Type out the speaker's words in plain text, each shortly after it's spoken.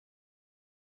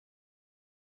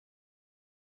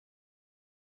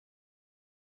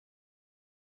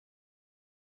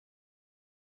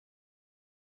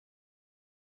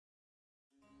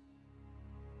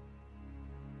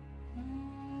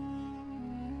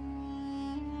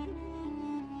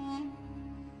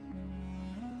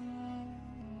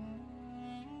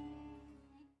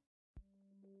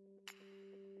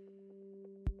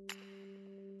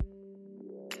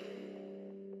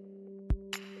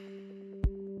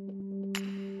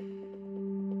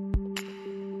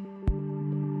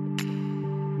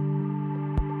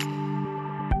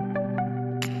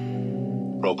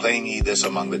Proclaim ye this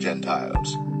among the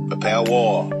Gentiles. Prepare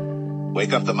war.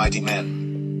 Wake up the mighty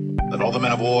men. Let all the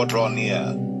men of war draw near.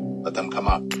 Let them come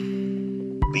up.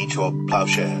 Beat your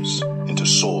plowshares into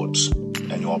swords,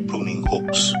 and your pruning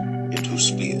hooks into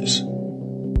spears.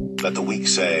 Let the weak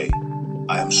say,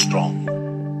 I am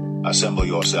strong. Assemble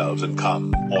yourselves and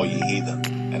come, all ye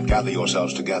heathen, and gather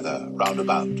yourselves together round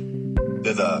about.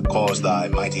 Thither cause thy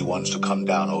mighty ones to come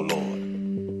down, O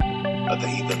Lord. Let the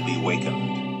heathen be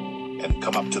wakened, and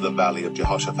come up to the valley of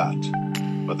Jehoshaphat,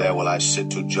 for there will I sit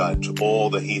to judge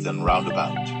all the heathen round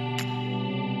about.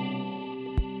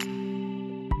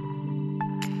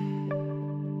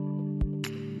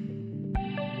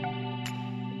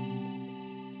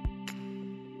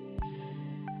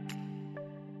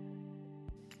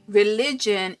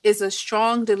 Religion is a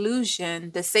strong delusion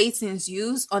the Satans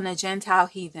use on the Gentile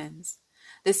heathens.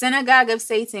 The synagogue of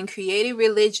Satan created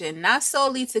religion not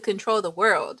solely to control the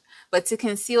world, but to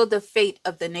conceal the fate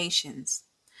of the nations.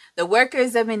 The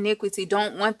workers of iniquity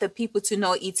don't want the people to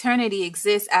know eternity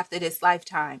exists after this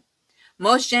lifetime.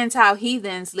 Most Gentile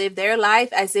heathens live their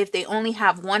life as if they only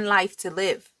have one life to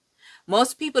live.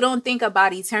 Most people don't think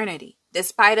about eternity,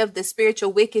 despite of the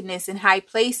spiritual wickedness in high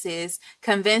places,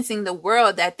 convincing the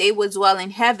world that they will dwell in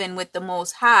heaven with the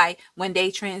Most High when they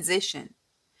transition.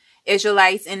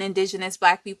 Israelites and indigenous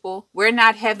black people, we're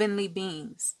not heavenly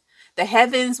beings. The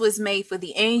heavens was made for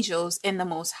the angels and the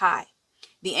Most High.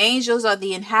 The angels are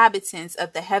the inhabitants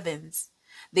of the heavens.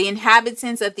 The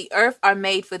inhabitants of the earth are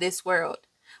made for this world.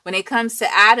 When it comes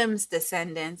to Adam's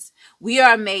descendants, we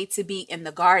are made to be in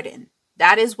the garden.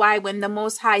 That is why when the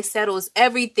Most High settles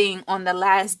everything on the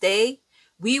last day,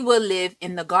 we will live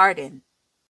in the garden.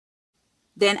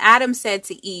 Then Adam said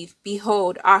to Eve,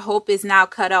 Behold, our hope is now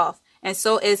cut off, and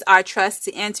so is our trust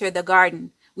to enter the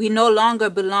garden. We no longer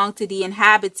belong to the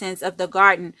inhabitants of the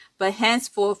garden, but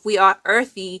henceforth we are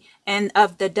earthy and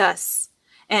of the dust,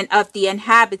 and of the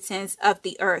inhabitants of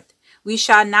the earth. We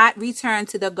shall not return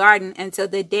to the garden until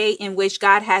the day in which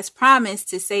God has promised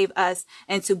to save us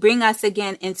and to bring us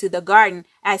again into the garden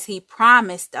as he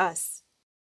promised us.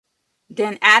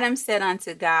 Then Adam said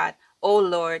unto God, O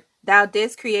Lord, thou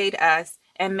didst create us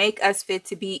and make us fit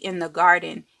to be in the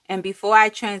garden. And before I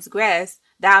transgressed,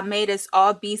 thou madest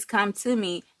all beasts come to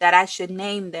me that I should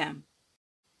name them.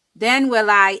 Then will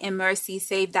I in mercy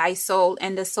save thy soul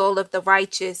and the soul of the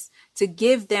righteous, to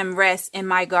give them rest in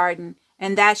my garden.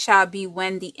 And that shall be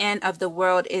when the end of the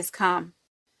world is come.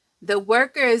 The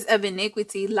workers of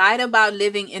iniquity lied about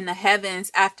living in the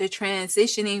heavens after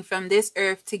transitioning from this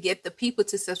earth to get the people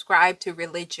to subscribe to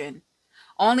religion.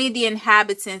 Only the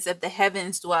inhabitants of the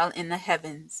heavens dwell in the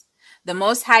heavens. The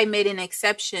Most High made an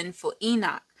exception for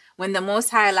Enoch when the Most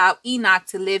High allowed Enoch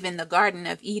to live in the Garden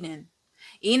of Eden.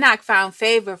 Enoch found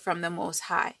favor from the Most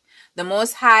High. The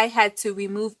Most High had to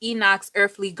remove Enoch's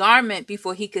earthly garment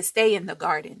before he could stay in the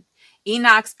garden.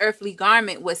 Enoch's earthly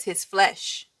garment was his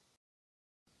flesh.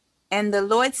 And the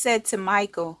Lord said to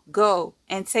Michael, Go,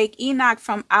 and take Enoch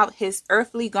from out his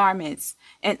earthly garments,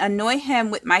 and anoint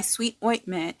him with my sweet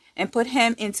ointment, and put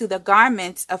him into the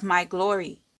garments of my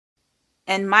glory.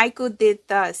 And Michael did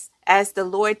thus, as the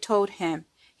Lord told him.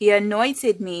 He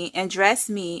anointed me and dressed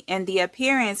me, and the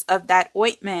appearance of that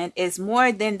ointment is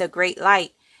more than the great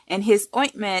light. And his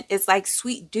ointment is like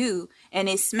sweet dew, and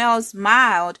it smells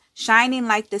mild, shining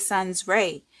like the sun's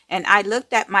ray. And I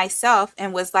looked at myself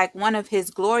and was like one of his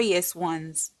glorious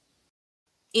ones.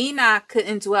 Enoch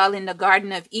couldn't dwell in the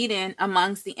Garden of Eden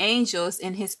amongst the angels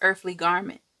in his earthly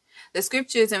garment. The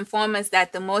scriptures inform us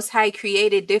that the Most High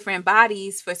created different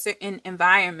bodies for certain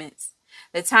environments.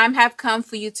 The time have come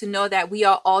for you to know that we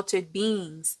are altered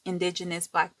beings, indigenous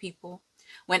black people.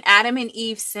 When Adam and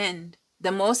Eve sinned,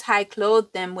 the Most High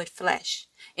clothed them with flesh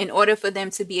in order for them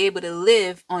to be able to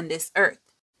live on this earth.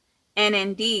 And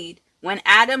indeed, when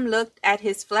Adam looked at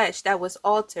his flesh that was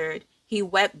altered, he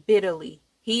wept bitterly,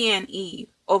 he and Eve,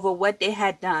 over what they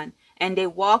had done, and they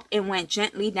walked and went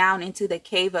gently down into the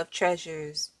cave of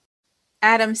treasures.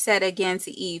 Adam said again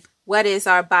to Eve, What is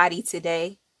our body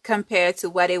today compared to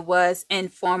what it was in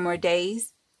former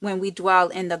days when we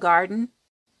dwelt in the garden?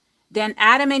 Then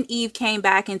Adam and Eve came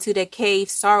back into the cave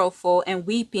sorrowful and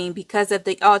weeping because of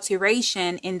the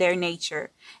alteration in their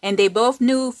nature. And they both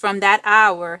knew from that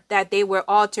hour that they were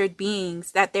altered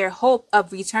beings, that their hope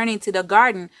of returning to the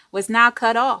garden was now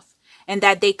cut off, and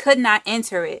that they could not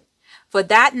enter it. For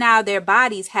that now their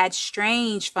bodies had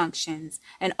strange functions,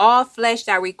 and all flesh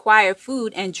that required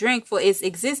food and drink for its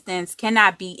existence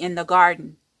cannot be in the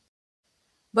garden.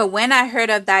 But when I heard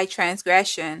of thy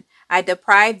transgression, I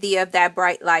deprived thee of that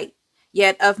bright light.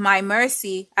 Yet of my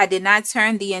mercy I did not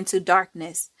turn thee into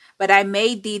darkness, but I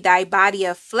made thee thy body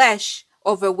of flesh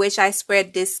over which I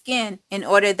spread this skin in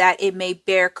order that it may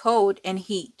bear cold and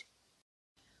heat.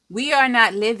 We are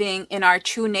not living in our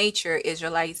true nature,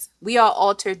 Israelites. We are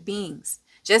altered beings,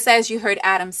 just as you heard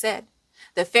Adam said.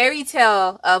 The fairy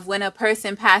tale of when a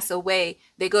person passes away,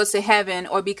 they go to heaven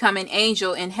or become an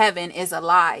angel in heaven is a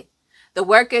lie. The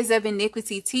workers of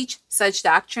iniquity teach such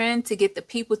doctrine to get the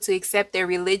people to accept their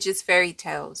religious fairy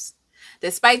tales.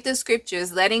 Despite the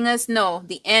scriptures letting us know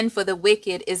the end for the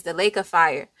wicked is the lake of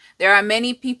fire, there are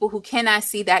many people who cannot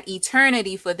see that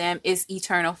eternity for them is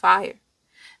eternal fire.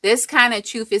 This kind of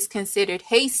truth is considered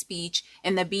hate speech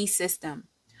in the beast system.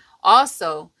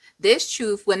 Also, this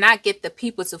truth will not get the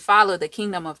people to follow the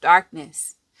kingdom of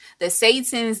darkness. The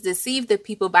Satans deceive the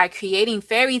people by creating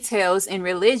fairy tales in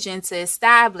religion to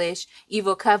establish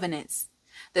evil covenants.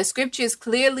 The scriptures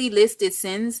clearly listed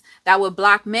sins that would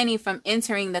block many from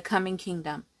entering the coming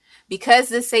kingdom. Because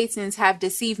the Satans have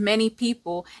deceived many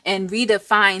people and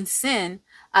redefined sin,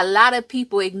 a lot of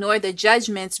people ignore the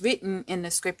judgments written in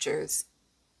the scriptures.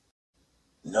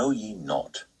 Know ye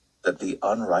not that the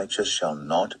unrighteous shall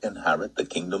not inherit the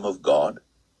kingdom of God?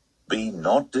 Be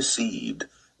not deceived,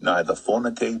 neither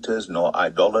fornicators, nor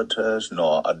idolaters,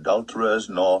 nor adulterers,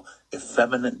 nor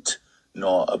effeminate,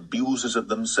 nor abusers of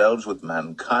themselves with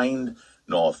mankind,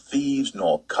 nor thieves,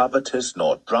 nor covetous,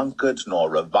 nor drunkards, nor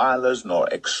revilers, nor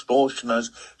extortioners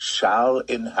shall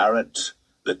inherit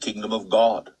the kingdom of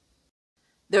God.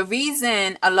 The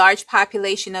reason a large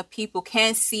population of people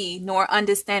can't see nor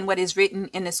understand what is written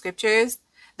in the scriptures,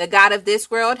 the God of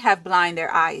this world have blind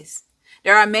their eyes.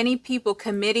 There are many people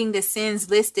committing the sins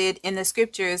listed in the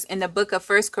scriptures in the book of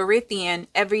 1 Corinthians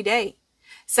every day.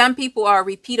 Some people are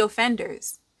repeat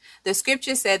offenders. The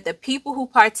scripture said the people who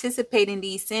participate in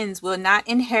these sins will not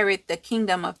inherit the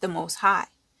kingdom of the Most High.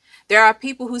 There are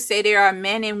people who say there are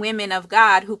men and women of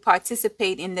God who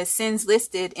participate in the sins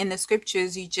listed in the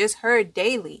scriptures you just heard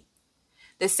daily.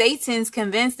 The Satans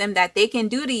convince them that they can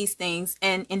do these things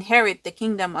and inherit the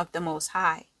kingdom of the Most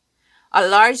High. A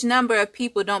large number of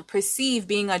people don't perceive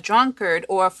being a drunkard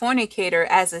or a fornicator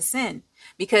as a sin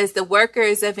because the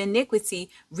workers of iniquity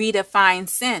redefine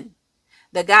sin.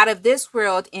 The God of this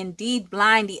world indeed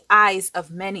blind the eyes of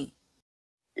many.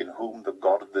 In whom the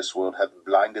God of this world hath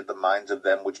blinded the minds of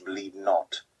them which believe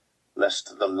not,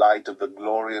 lest the light of the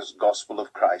glorious gospel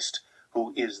of Christ,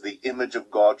 who is the image of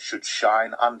God, should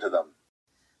shine unto them.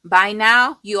 By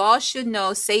now, you all should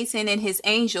know Satan and his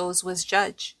angels was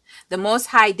judged. The Most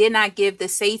High did not give the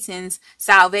Satans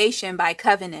salvation by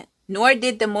covenant, nor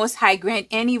did the Most High grant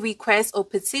any requests or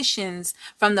petitions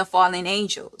from the fallen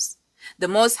angels. The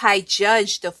Most High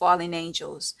judged the fallen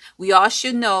angels. We all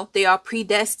should know they are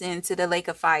predestined to the lake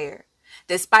of fire.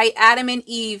 Despite Adam and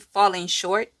Eve falling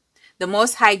short, the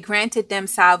Most High granted them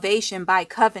salvation by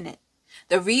covenant.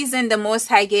 The reason the Most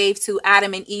High gave to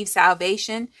Adam and Eve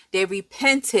salvation, they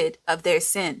repented of their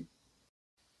sin.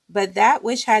 But that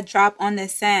which had dropped on the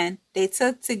sand, they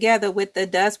took together with the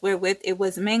dust wherewith it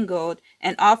was mingled,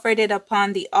 and offered it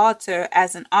upon the altar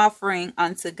as an offering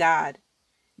unto God.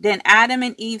 Then Adam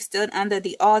and Eve stood under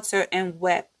the altar and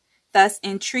wept, thus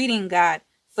entreating God,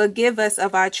 forgive us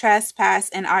of our trespass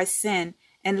and our sin,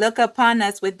 and look upon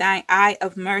us with thine eye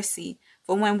of mercy.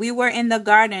 For when we were in the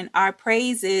garden, our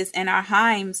praises and our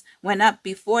hymns went up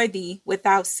before thee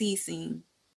without ceasing.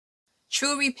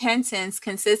 True repentance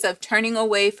consists of turning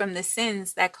away from the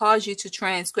sins that cause you to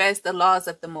transgress the laws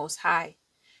of the Most High.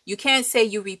 You can't say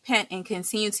you repent and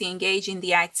continue to engage in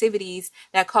the activities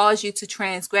that cause you to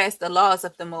transgress the laws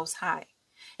of the Most High.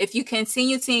 If you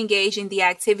continue to engage in the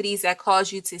activities that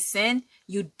cause you to sin,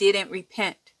 you didn't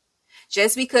repent.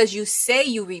 Just because you say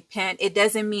you repent, it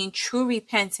doesn't mean true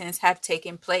repentance have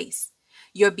taken place.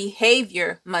 Your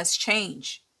behavior must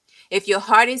change. If your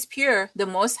heart is pure, the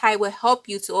Most High will help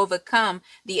you to overcome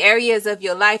the areas of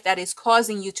your life that is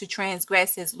causing you to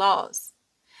transgress His laws.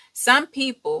 Some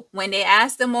people, when they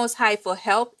ask the Most High for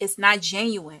help, it's not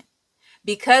genuine.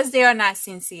 Because they are not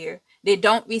sincere, they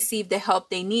don't receive the help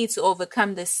they need to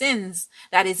overcome the sins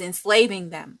that is enslaving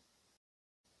them.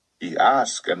 Ye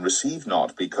ask and receive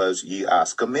not, because ye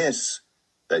ask amiss,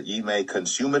 that ye may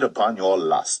consume it upon your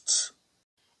lusts.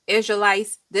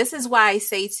 Israelites, this is why I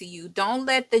say to you, don't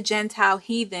let the Gentile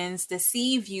heathens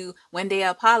deceive you when they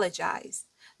apologize.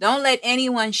 Don't let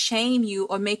anyone shame you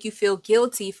or make you feel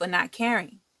guilty for not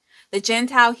caring. The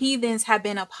Gentile heathens have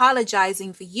been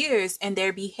apologizing for years and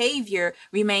their behavior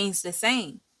remains the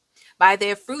same. By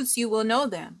their fruits you will know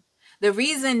them. The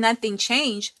reason nothing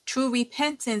changed, true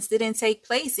repentance didn't take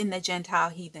place in the Gentile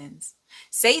heathens.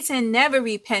 Satan never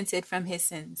repented from his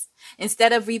sins.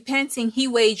 Instead of repenting, he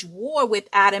waged war with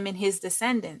Adam and his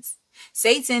descendants.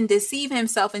 Satan deceived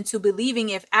himself into believing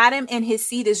if Adam and his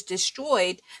seed is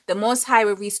destroyed, the Most High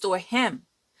will restore him.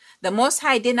 The Most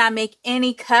High did not make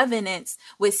any covenants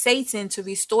with Satan to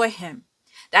restore him.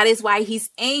 That is why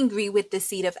he's angry with the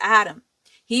seed of Adam.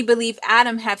 He believed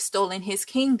Adam have stolen his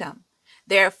kingdom.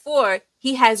 Therefore,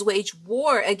 he has waged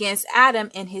war against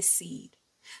Adam and his seed.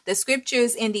 The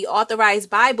scriptures in the authorized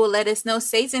Bible let us know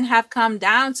Satan have come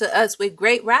down to us with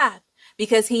great wrath,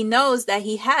 because he knows that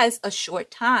he has a short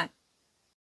time.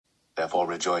 Therefore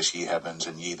rejoice, ye heavens,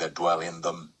 and ye that dwell in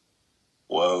them.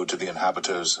 Woe to the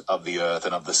inhabitants of the earth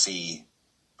and of the sea!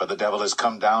 For the devil is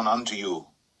come down unto you,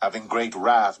 having great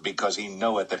wrath, because he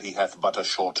knoweth that he hath but a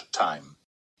short time.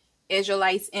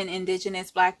 Israelites and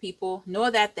indigenous black people,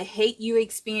 know that the hate you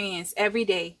experience every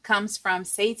day comes from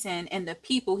Satan and the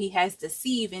people he has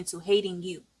deceived into hating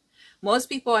you. Most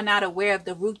people are not aware of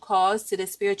the root cause to the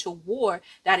spiritual war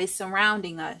that is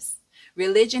surrounding us.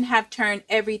 Religion have turned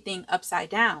everything upside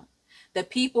down. The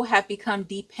people have become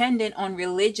dependent on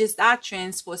religious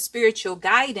doctrines for spiritual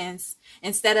guidance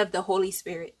instead of the Holy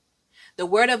Spirit. The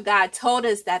Word of God told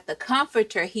us that the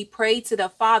Comforter he prayed to the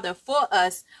Father for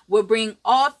us will bring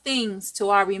all things to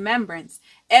our remembrance.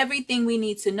 Everything we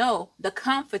need to know, the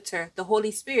Comforter, the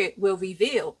Holy Spirit, will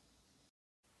reveal.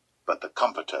 But the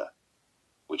Comforter,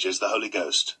 which is the Holy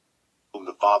Ghost, whom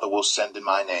the Father will send in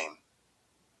my name,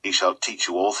 he shall teach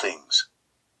you all things,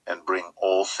 and bring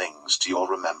all things to your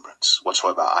remembrance,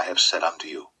 whatsoever I have said unto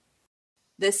you.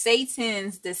 The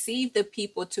Satans deceive the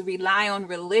people to rely on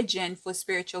religion for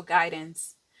spiritual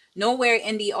guidance. Nowhere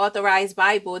in the authorized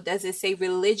Bible does it say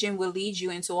religion will lead you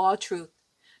into all truth,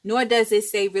 nor does it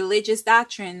say religious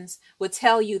doctrines will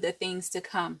tell you the things to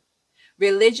come.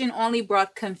 Religion only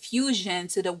brought confusion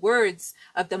to the words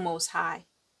of the Most High.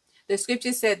 The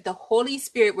scripture said the Holy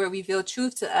Spirit will reveal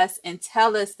truth to us and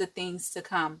tell us the things to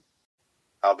come.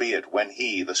 Howbeit, when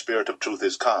he, the Spirit of truth,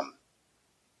 is come,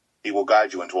 he will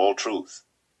guide you into all truth.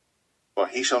 For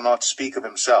he shall not speak of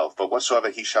himself, but whatsoever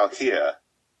he shall hear,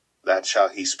 that shall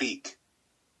he speak,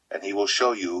 and he will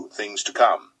show you things to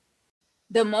come.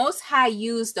 The Most High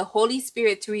used the Holy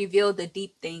Spirit to reveal the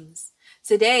deep things.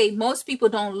 Today, most people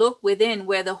don't look within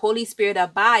where the Holy Spirit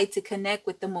abides to connect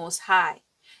with the Most High.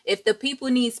 If the people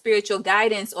need spiritual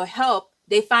guidance or help,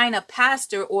 they find a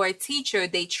pastor or a teacher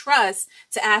they trust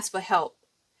to ask for help.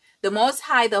 The Most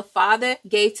High, the Father,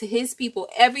 gave to his people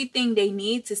everything they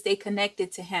need to stay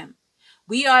connected to him.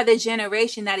 We are the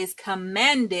generation that is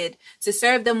commanded to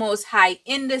serve the Most High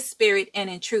in the Spirit and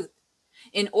in truth.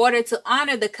 In order to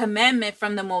honor the commandment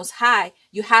from the Most High,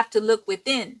 you have to look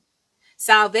within.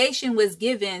 Salvation was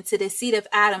given to the seed of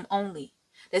Adam only.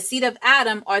 The seed of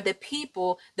Adam are the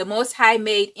people the Most High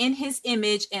made in his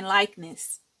image and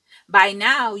likeness. By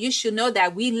now, you should know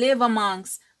that we live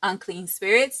amongst unclean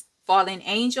spirits, fallen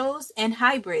angels, and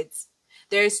hybrids.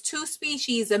 There's two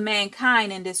species of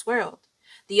mankind in this world.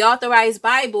 The authorized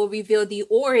Bible revealed the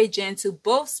origin to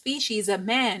both species of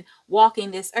man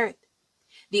walking this earth.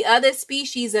 The other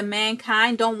species of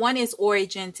mankind don't want its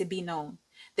origin to be known.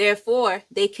 Therefore,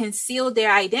 they conceal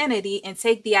their identity and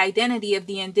take the identity of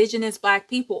the indigenous black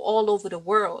people all over the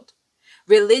world.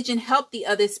 Religion helped the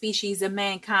other species of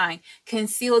mankind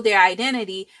conceal their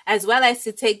identity, as well as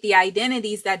to take the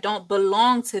identities that don't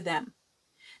belong to them.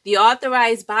 The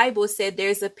authorized Bible said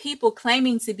there's a people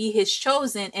claiming to be his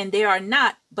chosen, and they are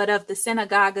not, but of the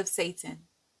synagogue of Satan.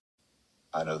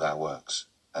 I know thy works,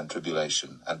 and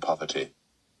tribulation, and poverty.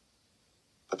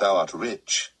 But thou art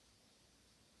rich.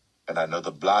 And I know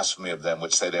the blasphemy of them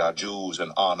which say they are Jews,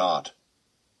 and are not,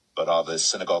 but are the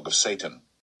synagogue of Satan.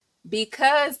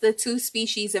 Because the two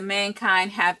species of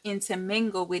mankind have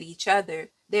intermingled with each other,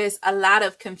 there's a lot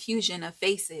of confusion of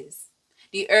faces.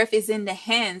 The earth is in the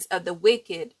hands of the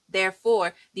wicked.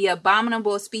 Therefore, the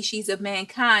abominable species of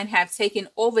mankind have taken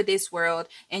over this world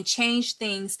and changed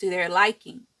things to their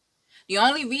liking. The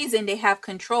only reason they have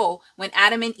control, when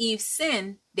Adam and Eve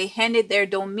sinned, they handed their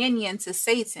dominion to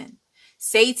Satan.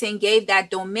 Satan gave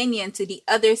that dominion to the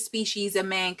other species of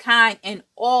mankind and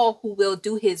all who will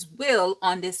do his will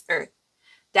on this earth.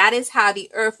 That is how the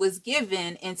earth was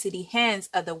given into the hands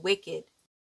of the wicked.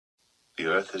 The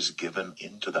earth is given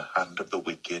into the hand of the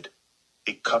wicked.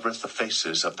 It covereth the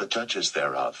faces of the judges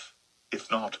thereof. If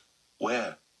not,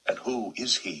 where and who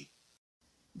is he?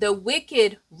 The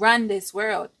wicked run this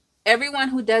world. Everyone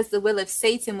who does the will of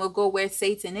Satan will go where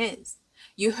Satan is.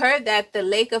 You heard that the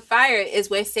lake of fire is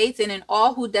where Satan and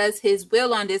all who does his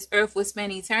will on this earth will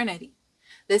spend eternity.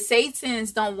 The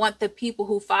Satans don't want the people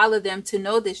who follow them to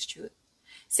know this truth.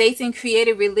 Satan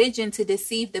created religion to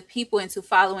deceive the people into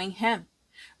following him.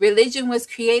 Religion was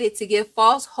created to give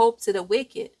false hope to the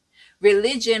wicked.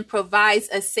 Religion provides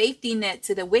a safety net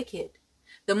to the wicked.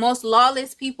 The most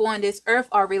lawless people on this earth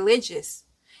are religious.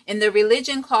 In the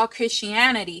religion called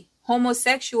Christianity,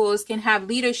 homosexuals can have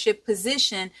leadership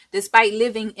position despite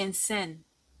living in sin.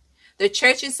 The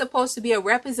church is supposed to be a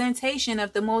representation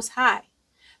of the Most High.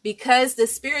 Because the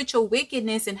spiritual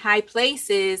wickedness in high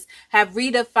places have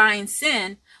redefined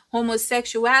sin,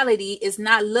 homosexuality is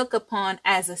not looked upon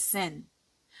as a sin.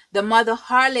 The mother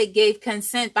harlot gave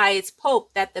consent by its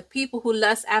pope that the people who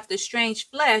lust after strange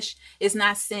flesh is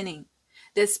not sinning,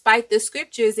 despite the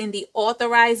scriptures in the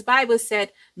authorized Bible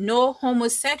said no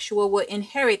homosexual will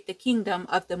inherit the kingdom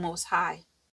of the Most High.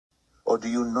 Or do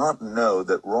you not know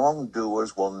that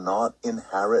wrongdoers will not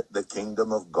inherit the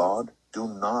kingdom of God? Do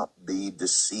not be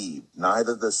deceived.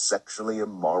 Neither the sexually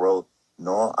immoral,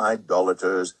 nor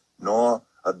idolaters, nor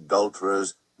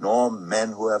adulterers, nor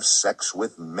men who have sex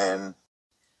with men.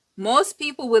 Most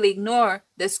people will ignore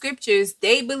the scriptures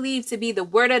they believe to be the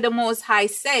word of the Most High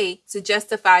say to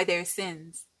justify their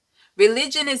sins.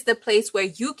 Religion is the place where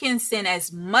you can sin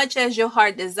as much as your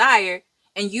heart desire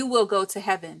and you will go to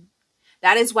heaven.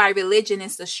 That is why religion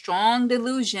is the strong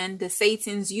delusion the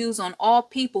Satans use on all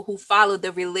people who follow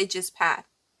the religious path.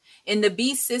 In the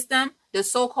beast system, the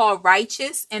so-called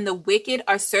righteous and the wicked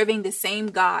are serving the same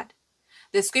God.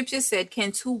 The scripture said,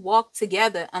 can two walk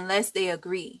together unless they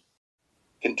agree?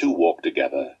 Can two walk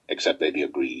together except they be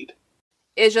agreed?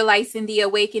 Israelites in the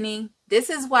awakening,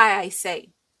 this is why I say,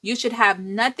 you should have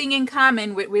nothing in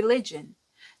common with religion.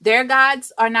 Their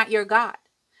gods are not your God.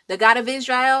 The God of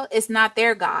Israel is not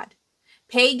their God.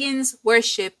 Pagans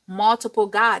worship multiple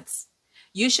gods.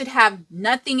 You should have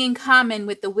nothing in common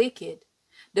with the wicked.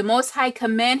 The Most High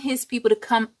command his people to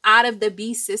come out of the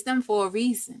beast system for a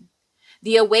reason.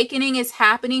 The awakening is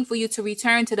happening for you to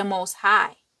return to the Most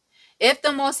High. If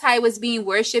the Most High was being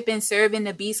worshipped and served in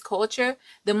the beast culture,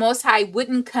 the Most High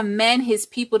wouldn't command his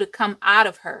people to come out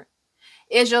of her.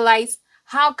 Israelites,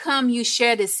 how come you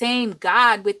share the same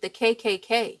God with the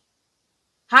KKK?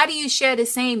 How do you share the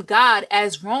same God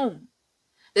as Rome?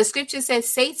 The scripture says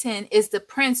Satan is the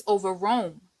prince over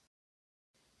Rome.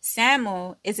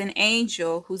 Samuel is an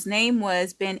angel whose name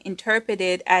was been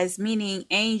interpreted as meaning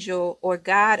angel or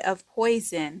god of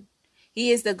poison.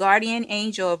 He is the guardian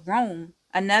angel of Rome,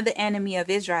 another enemy of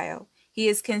Israel. He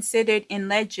is considered in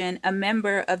legend a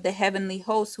member of the heavenly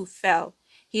host who fell.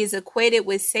 He is equated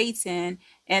with Satan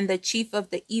and the chief of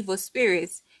the evil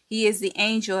spirits. He is the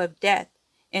angel of death.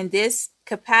 In this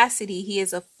capacity, he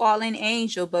is a fallen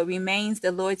angel, but remains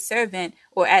the Lord's servant,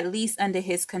 or at least under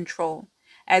his control.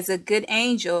 As a good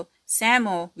angel,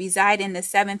 Samuel resides in the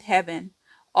seventh heaven,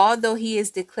 although he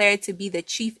is declared to be the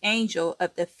chief angel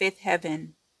of the fifth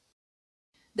heaven.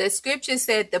 The scripture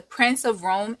said the prince of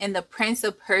Rome and the prince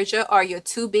of Persia are your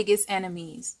two biggest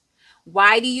enemies.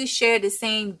 Why do you share the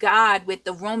same God with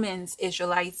the Romans,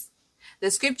 Israelites? The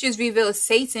scriptures reveal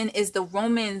Satan is the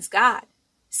Romans' God.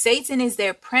 Satan is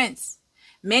their prince.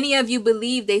 Many of you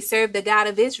believe they serve the God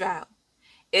of Israel.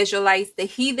 Israelites, the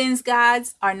heathens'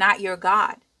 gods are not your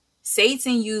God.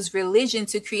 Satan used religion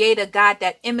to create a God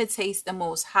that imitates the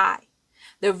Most High.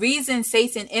 The reason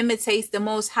Satan imitates the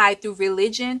Most High through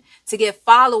religion, to get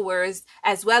followers,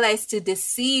 as well as to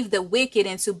deceive the wicked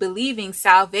into believing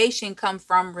salvation comes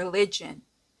from religion.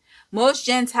 Most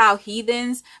Gentile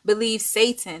heathens believe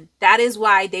Satan. That is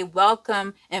why they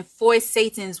welcome and force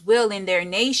Satan's will in their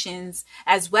nations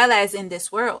as well as in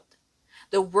this world.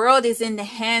 The world is in the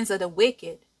hands of the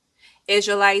wicked.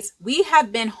 Israelites, we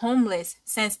have been homeless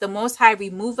since the Most High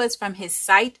removed us from his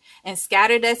sight and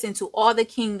scattered us into all the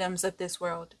kingdoms of this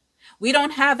world. We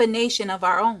don't have a nation of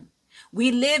our own.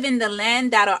 We live in the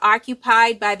land that are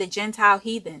occupied by the Gentile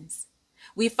heathens.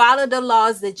 We follow the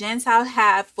laws the Gentiles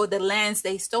have for the lands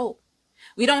they stole.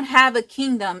 We don't have a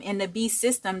kingdom in the beast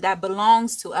system that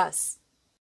belongs to us.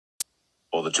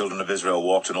 For the children of Israel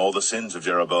walked in all the sins of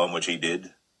Jeroboam which he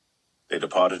did. They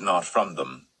departed not from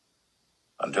them,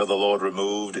 until the Lord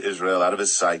removed Israel out of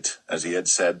his sight, as he had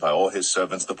said by all his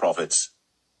servants the prophets.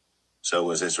 So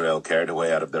was Israel carried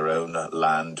away out of their own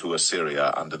land to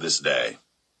Assyria unto this day.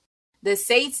 The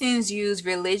Satans use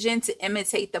religion to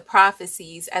imitate the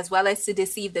prophecies as well as to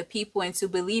deceive the people into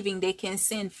believing they can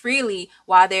sin freely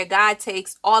while their God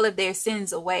takes all of their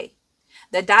sins away.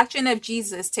 The doctrine of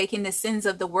Jesus taking the sins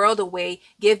of the world away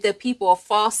give the people a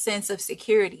false sense of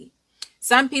security.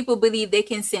 Some people believe they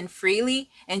can sin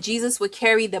freely and Jesus would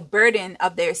carry the burden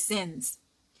of their sins.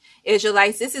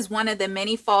 Israelites, this is one of the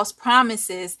many false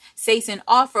promises Satan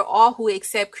offers all who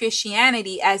accept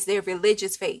Christianity as their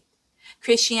religious faith.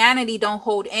 Christianity don't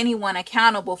hold anyone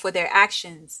accountable for their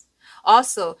actions.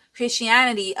 Also,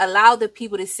 Christianity allowed the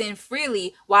people to sin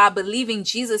freely while believing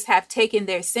Jesus have taken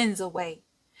their sins away.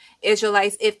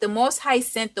 Israelites, if the Most High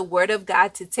sent the word of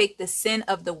God to take the sin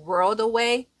of the world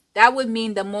away, that would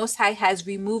mean the Most High has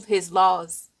removed his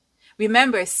laws.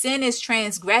 Remember, sin is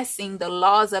transgressing the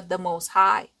laws of the Most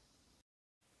High.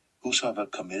 Whosoever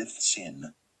committeth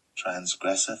sin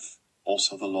transgresseth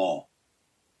also the law,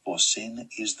 for sin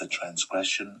is the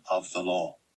transgression of the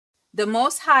law. The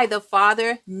Most High, the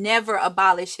Father, never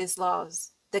abolished his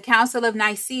laws. The Council of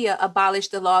Nicaea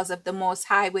abolished the laws of the Most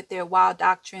High with their wild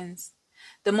doctrines.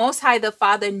 The Most High, the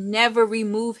Father, never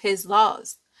removed his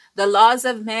laws. The laws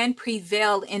of man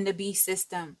prevail in the beast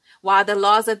system, while the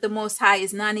laws of the Most High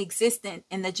is non-existent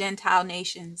in the Gentile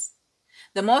nations.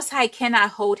 The Most High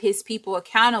cannot hold his people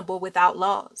accountable without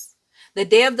laws. The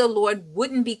day of the Lord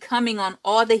wouldn't be coming on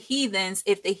all the heathens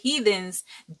if the heathens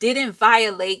didn't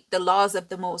violate the laws of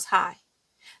the Most High.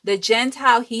 The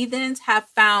Gentile heathens have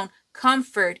found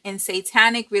comfort in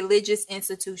satanic religious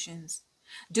institutions.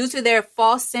 Due to their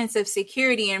false sense of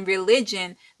security in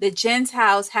religion, the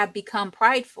Gentiles have become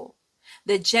prideful.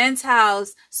 The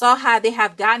Gentiles saw how they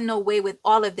have gotten away with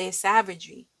all of their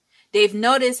savagery. They've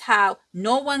noticed how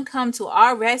no one come to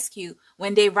our rescue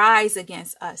when they rise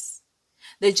against us.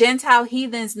 The Gentile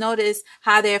heathens noticed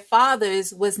how their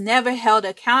fathers was never held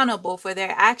accountable for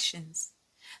their actions.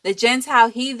 The Gentile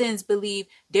heathens believe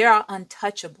they are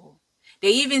untouchable. They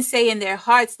even say in their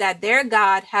hearts that their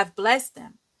God have blessed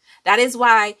them. That is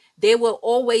why they will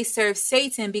always serve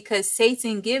Satan, because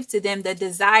Satan gives to them the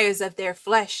desires of their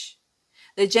flesh.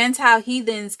 The Gentile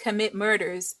heathens commit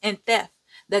murders and theft.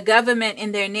 The government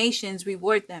in their nations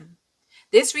reward them.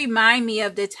 This reminds me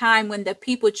of the time when the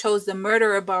people chose the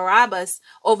murderer Barabbas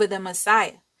over the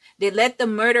Messiah. They let the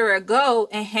murderer go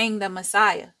and hang the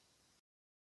Messiah.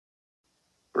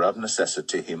 For of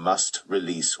necessity he must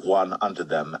release one unto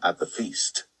them at the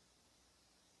feast.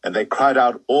 And they cried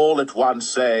out all at once,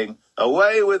 saying,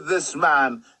 Away with this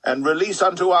man, and release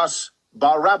unto us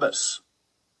Barabbas,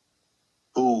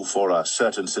 who for a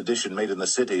certain sedition made in the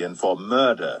city, and for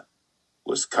murder,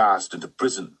 was cast into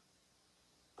prison.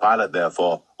 Pilate,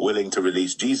 therefore, willing to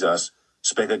release Jesus,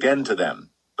 spake again to them.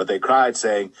 But they cried,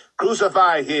 saying,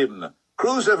 Crucify him!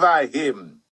 Crucify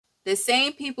him! The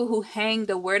same people who hang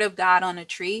the word of God on a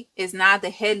tree is now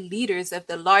the head leaders of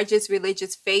the largest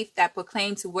religious faith that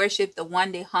proclaimed to worship the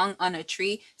one they hung on a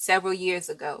tree several years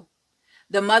ago.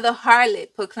 The mother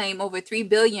harlot proclaimed over 3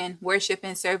 billion worship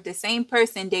and serve the same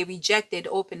person they rejected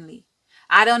openly.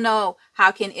 I don't know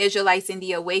how can Israelites in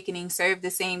the awakening serve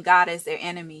the same God as their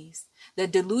enemies. The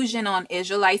delusion on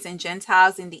Israelites and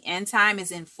Gentiles in the end time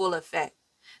is in full effect.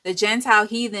 The Gentile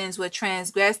heathens will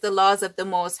transgress the laws of the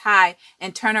Most High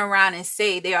and turn around and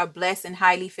say they are blessed and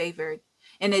highly favored.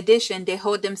 In addition, they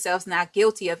hold themselves not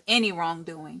guilty of any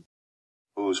wrongdoing.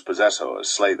 Whose possessors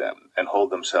slay them, and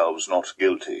hold themselves not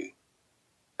guilty.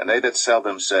 And they that sell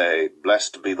them say,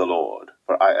 Blessed be the Lord,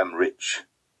 for I am rich.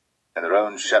 And their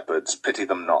own shepherds pity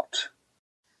them not.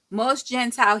 Most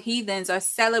Gentile heathens are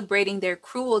celebrating their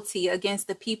cruelty against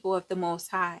the people of the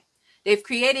Most High. They've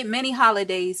created many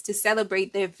holidays to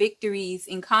celebrate their victories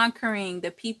in conquering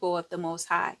the people of the Most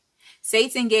High.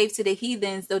 Satan gave to the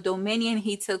heathens the dominion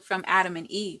he took from Adam and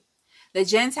Eve. The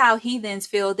Gentile heathens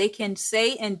feel they can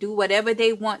say and do whatever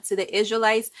they want to the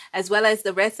Israelites as well as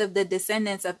the rest of the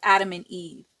descendants of Adam and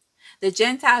Eve. The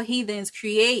Gentile heathens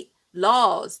create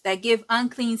laws that give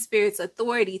unclean spirits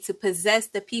authority to possess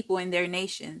the people in their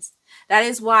nations. That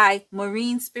is why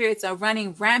marine spirits are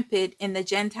running rampant in the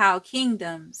Gentile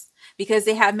kingdoms, because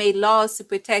they have made laws to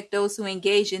protect those who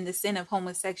engage in the sin of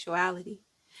homosexuality.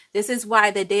 This is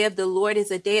why the day of the Lord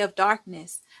is a day of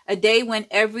darkness, a day when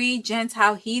every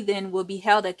Gentile heathen will be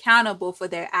held accountable for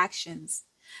their actions.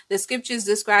 The scriptures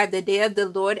describe the day of the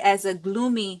Lord as a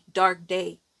gloomy, dark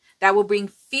day that will bring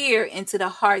fear into the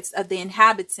hearts of the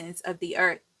inhabitants of the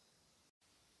earth.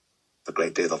 The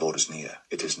great day of the Lord is near,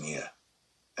 it is near,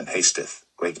 and hasteth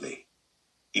greatly.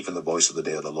 Even the voice of the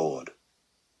day of the Lord,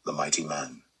 the mighty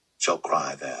man, shall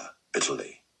cry there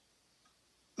bitterly.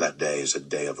 That day is a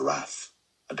day of wrath,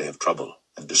 a day of trouble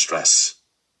and distress,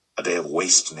 a day of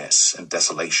wasteness and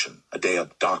desolation, a day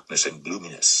of darkness and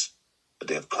gloominess, a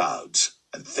day of clouds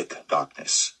and thick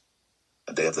darkness,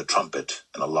 a day of the trumpet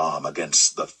and alarm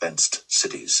against the fenced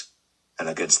cities and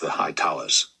against the high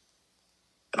towers.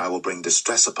 And I will bring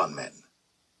distress upon men,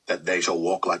 that they shall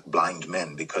walk like blind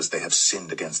men, because they have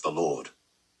sinned against the Lord,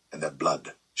 and their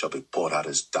blood shall be poured out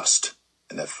as dust,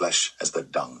 and their flesh as the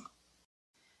dung.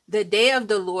 The day of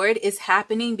the Lord is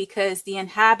happening because the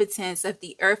inhabitants of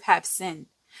the earth have sinned.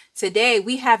 Today,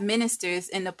 we have ministers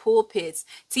in the pulpits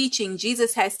teaching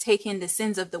Jesus has taken the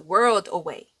sins of the world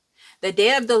away. The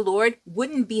day of the Lord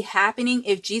wouldn't be happening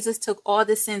if Jesus took all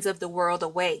the sins of the world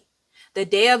away. The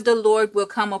day of the Lord will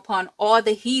come upon all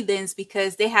the heathens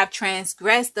because they have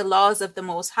transgressed the laws of the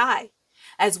Most High,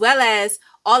 as well as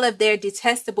all of their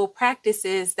detestable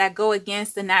practices that go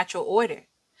against the natural order.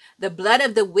 The blood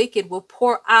of the wicked will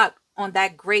pour out on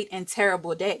that great and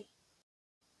terrible day.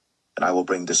 And I will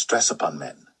bring distress upon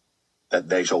men, that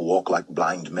they shall walk like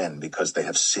blind men, because they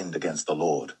have sinned against the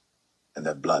Lord, and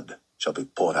their blood shall be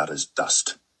poured out as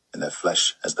dust, and their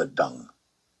flesh as the dung.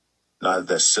 Neither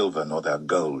their silver nor their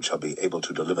gold shall be able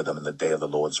to deliver them in the day of the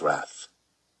Lord's wrath.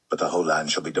 But the whole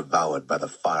land shall be devoured by the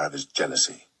fire of his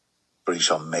jealousy, for he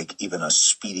shall make even a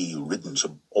speedy riddance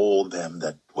of all them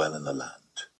that dwell in the land.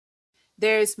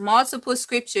 There's multiple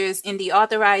scriptures in the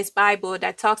Authorized Bible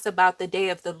that talks about the day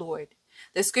of the Lord.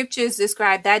 The scriptures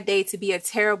describe that day to be a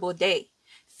terrible day.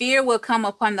 Fear will come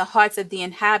upon the hearts of the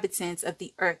inhabitants of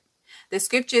the earth. The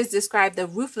scriptures describe the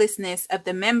ruthlessness of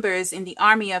the members in the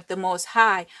army of the Most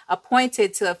High,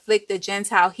 appointed to afflict the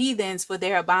Gentile heathens for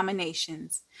their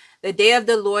abominations. The day of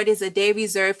the Lord is a day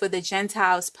reserved for the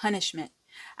Gentiles' punishment.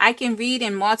 I can read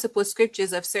in multiple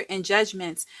scriptures of certain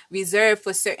judgments reserved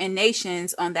for certain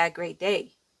nations on that great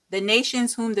day. The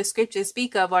nations whom the scriptures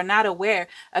speak of are not aware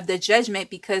of the judgment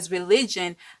because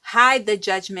religion hide the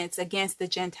judgments against the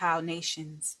Gentile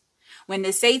nations. When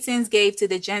the Satans gave to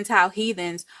the Gentile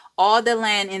heathens all the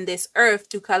land in this earth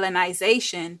through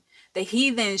colonization, the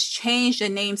heathens changed the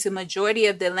name to majority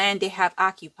of the land they have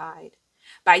occupied.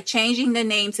 By changing the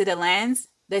name to the lands,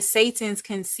 the Satans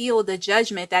conceal the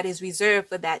judgment that is reserved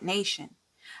for that nation.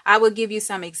 I will give you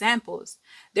some examples.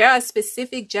 There are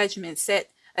specific judgments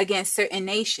set against certain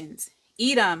nations.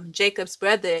 Edom, Jacob's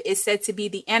brother, is said to be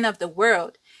the end of the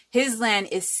world. His land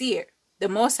is Seir. The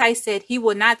Most High said he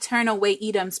will not turn away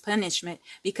Edom's punishment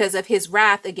because of his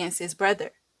wrath against his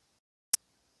brother.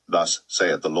 Thus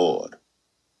saith the Lord,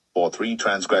 for 3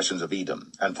 transgressions of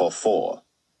Edom, and for 4,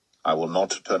 I will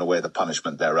not turn away the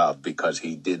punishment thereof, because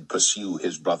he did pursue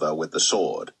his brother with the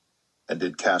sword, and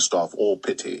did cast off all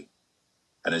pity,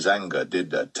 and his anger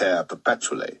did tear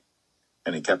perpetually,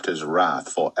 and he kept his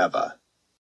wrath forever.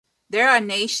 There are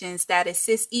nations that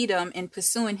assist Edom in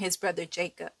pursuing his brother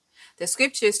Jacob. The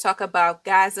scriptures talk about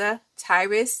Gaza,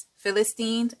 Tyrus,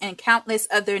 Philistines, and countless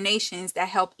other nations that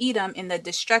help Edom in the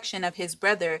destruction of his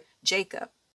brother Jacob.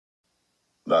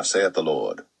 Thus saith the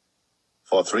Lord,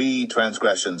 for 3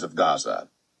 transgressions of Gaza,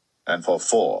 and for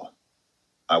 4,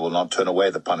 I will not turn away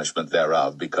the punishment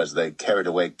thereof, because they carried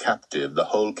away captive the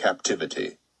whole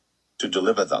captivity, to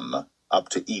deliver them up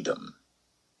to Edom.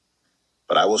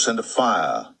 But I will send a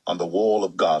fire on the wall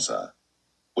of Gaza,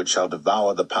 which shall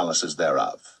devour the palaces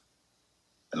thereof.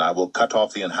 And I will cut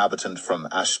off the inhabitant from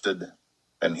Ashdod,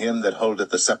 and him that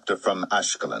holdeth the scepter from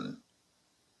Ashkelon.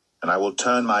 And I will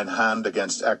turn mine hand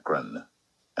against Ekron,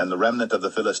 and the remnant of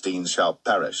the Philistines shall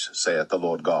perish, saith the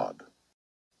Lord God.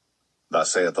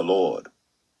 Thus saith the Lord,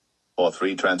 for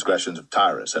 3 transgressions of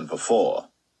Tyrus, and for 4,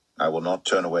 I will not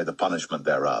turn away the punishment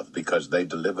thereof, because they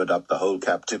delivered up the whole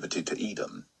captivity to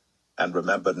Edom, and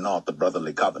remembered not the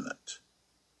brotherly covenant.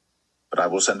 But I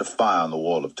will send a fire on the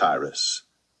wall of Tyrus,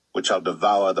 which shall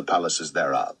devour the palaces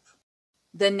thereof.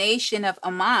 The nation of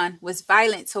Ammon was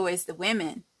violent towards the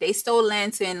women. They stole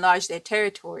land to enlarge their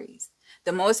territories.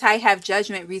 The Most High have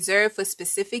judgment reserved for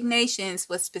specific nations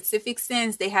for specific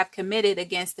sins they have committed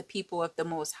against the people of the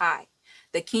Most High.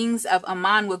 The kings of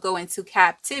Ammon will go into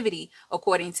captivity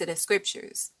according to the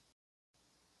scriptures.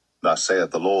 Thus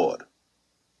saith the Lord,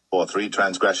 for 3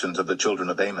 transgressions of the children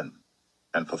of Ammon,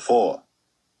 and for 4,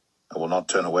 I will not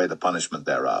turn away the punishment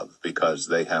thereof, because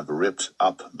they have ripped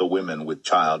up the women with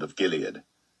child of Gilead,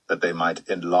 that they might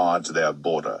enlarge their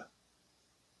border.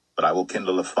 But I will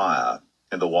kindle a fire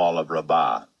in the wall of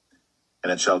Rabbah,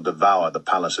 and it shall devour the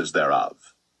palaces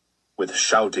thereof, with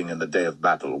shouting in the day of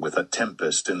battle, with a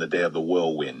tempest in the day of the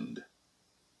whirlwind.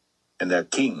 And their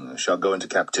king shall go into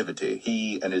captivity,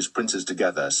 he and his princes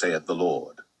together, saith the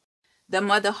Lord. The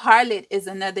mother harlot is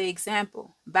another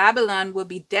example. Babylon will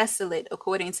be desolate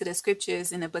according to the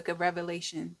scriptures in the book of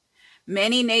Revelation.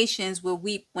 Many nations will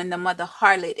weep when the mother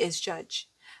harlot is judged.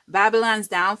 Babylon's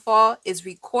downfall is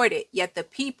recorded, yet the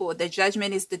people the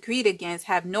judgment is decreed against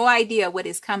have no idea what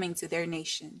is coming to their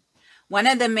nation. One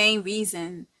of the main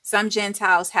reasons some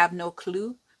Gentiles have no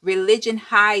clue, religion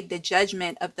hide the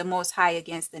judgment of the Most High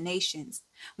against the nations.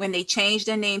 When they changed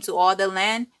the name to all the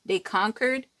land they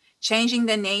conquered, changing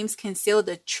the names conceal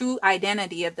the true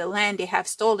identity of the land they have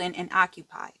stolen and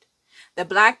occupied. The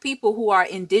black people who are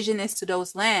indigenous to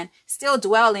those lands still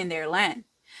dwell in their land.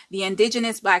 The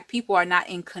indigenous black people are not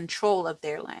in control of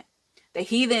their land. The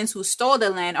heathens who stole the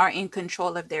land are in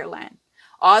control of their land.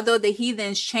 Although the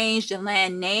heathens changed the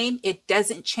land name, it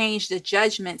doesn't change the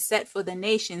judgment set for the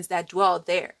nations that dwell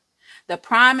there. The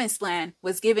promised land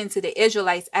was given to the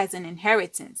Israelites as an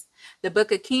inheritance. The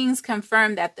book of Kings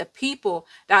confirmed that the people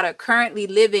that are currently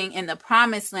living in the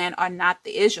promised land are not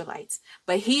the Israelites,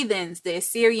 but heathens the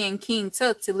Assyrian king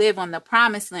took to live on the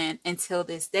promised land until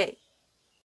this day.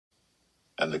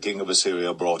 And the king of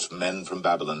Assyria brought men from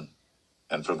Babylon,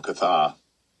 and from Cathar,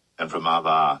 and from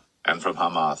Avar, and from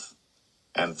Hamath,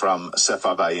 and from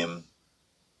Sepharvaim,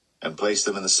 and placed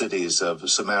them in the cities of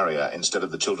Samaria instead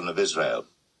of the children of Israel.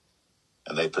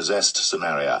 And they possessed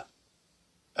Samaria,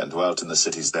 and dwelt in the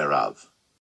cities thereof.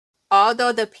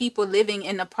 Although the people living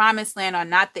in the promised land are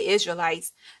not the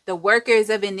Israelites, the workers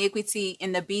of iniquity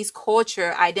in the beast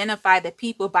culture identify the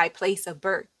people by place of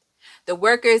birth. The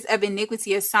workers of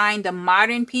iniquity assign the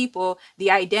modern people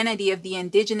the identity of the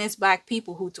indigenous black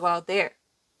people who dwell there.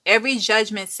 Every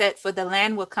judgment set for the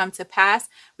land will come to pass,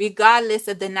 regardless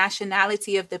of the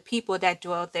nationality of the people that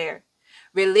dwell there.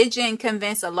 Religion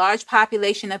convinced a large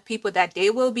population of people that they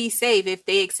will be saved if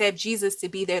they accept Jesus to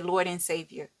be their Lord and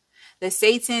Savior. The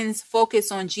Satans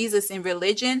focus on Jesus in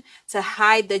religion to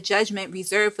hide the judgment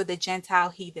reserved for the Gentile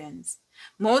heathens.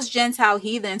 Most Gentile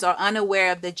heathens are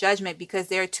unaware of the judgment because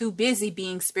they're too busy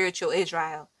being spiritual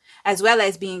Israel, as well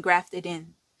as being grafted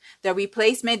in. The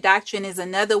replacement doctrine is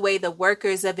another way the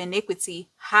workers of iniquity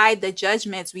hide the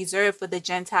judgments reserved for the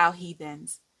Gentile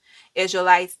heathens.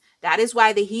 Israelites, that is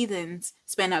why the heathens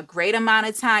spend a great amount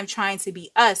of time trying to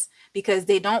be us, because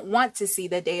they don't want to see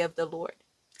the day of the Lord.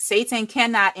 Satan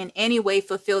cannot in any way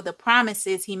fulfill the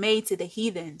promises he made to the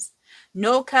heathens.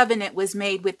 No covenant was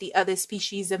made with the other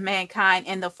species of mankind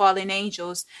and the fallen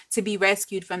angels to be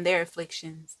rescued from their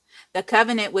afflictions. The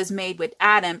covenant was made with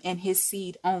Adam and his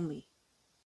seed only.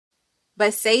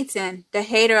 But Satan, the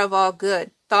hater of all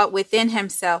good, thought within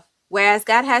himself, whereas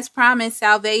God has promised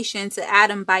salvation to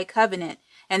Adam by covenant,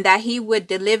 and that he would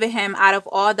deliver him out of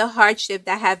all the hardship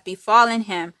that have befallen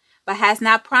him, but has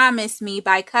not promised me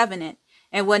by covenant,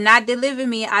 and will not deliver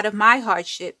me out of my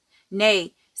hardship.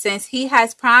 Nay, since he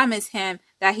has promised him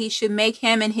that he should make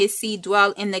him and his seed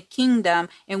dwell in the kingdom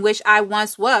in which I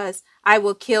once was, I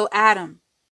will kill Adam.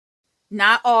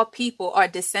 Not all people are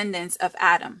descendants of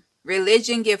Adam.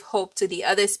 Religion gives hope to the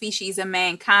other species of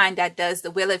mankind that does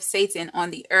the will of Satan on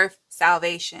the earth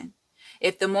salvation.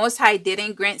 If the Most High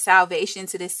didn't grant salvation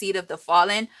to the seed of the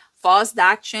fallen, false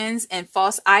doctrines and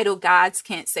false idol gods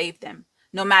can't save them,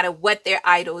 no matter what their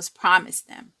idols promise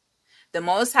them. The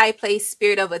Most High placed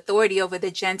spirit of authority over the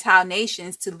Gentile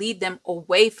nations to lead them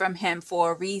away from him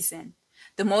for a reason.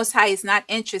 The Most High is not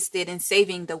interested in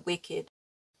saving the wicked.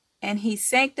 And he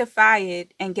sanctified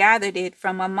it and gathered it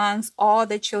from amongst all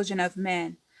the children of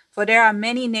men. For there are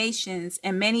many nations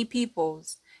and many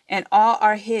peoples, and all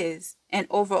are his, and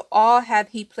over all hath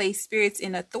he placed spirits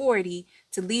in authority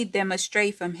to lead them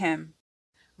astray from him.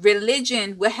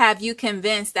 Religion will have you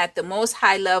convinced that the Most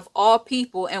High love all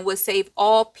people and will save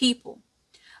all people.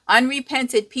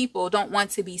 Unrepented people don't want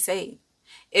to be saved.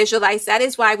 Israelites, that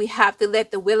is why we have to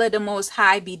let the will of the Most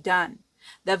High be done.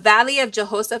 The valley of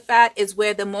Jehoshaphat is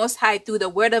where the Most High, through the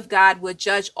word of God, will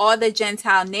judge all the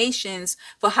Gentile nations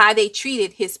for how they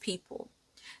treated his people.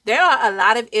 There are a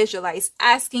lot of Israelites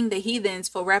asking the heathens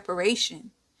for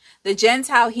reparation. The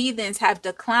Gentile heathens have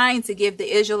declined to give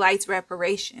the Israelites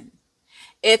reparation.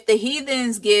 If the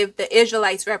heathens give the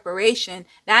Israelites reparation,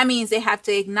 that means they have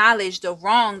to acknowledge the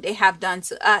wrong they have done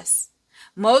to us.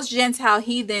 Most Gentile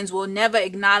heathens will never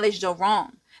acknowledge the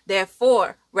wrong.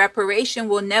 Therefore, reparation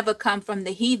will never come from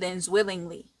the heathens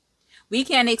willingly. We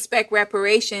can't expect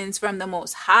reparations from the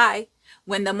Most High.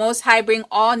 When the Most High bring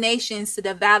all nations to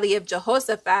the valley of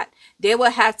Jehoshaphat, they will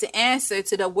have to answer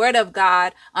to the word of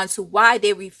God unto why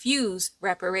they refuse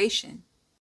reparation.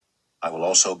 I will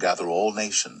also gather all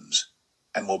nations,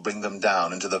 and will bring them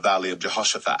down into the valley of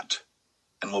Jehoshaphat,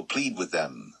 and will plead with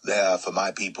them there for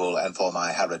my people and for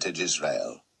my heritage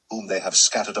Israel, whom they have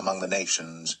scattered among the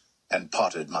nations, and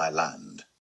parted my land.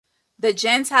 The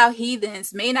Gentile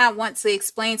heathens may not want to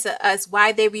explain to us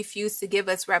why they refuse to give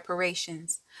us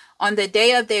reparations. On the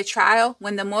day of their trial,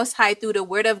 when the Most High through the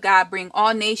word of God bring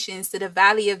all nations to the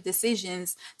valley of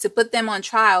decisions to put them on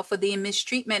trial for the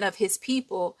mistreatment of his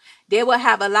people, they will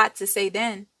have a lot to say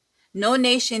then. No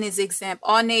nation is exempt.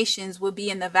 All nations will be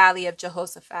in the valley of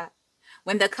Jehoshaphat.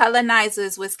 When the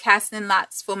colonizers was casting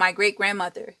lots for my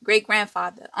great-grandmother,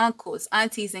 great-grandfather, uncles,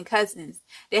 aunties, and cousins,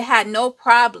 they had no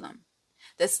problem.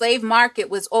 The slave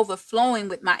market was overflowing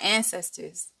with my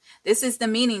ancestors. This is the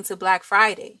meaning to Black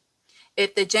Friday.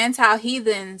 If the Gentile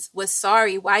heathens was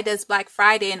sorry, why does Black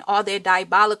Friday and all their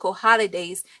diabolical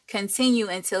holidays continue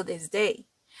until this day?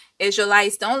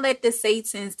 Israelites, don't let the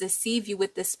Satans deceive you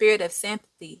with the spirit of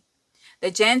sympathy. The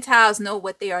Gentiles know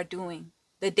what they are doing.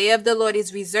 The day of the Lord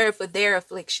is reserved for their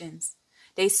afflictions.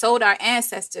 They sold our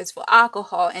ancestors for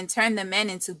alcohol and turned the men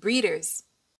into breeders.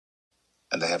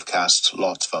 And they have cast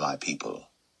lots for my people,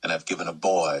 and have given a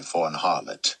boy for an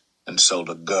harlot, and sold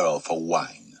a girl for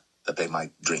wine, that they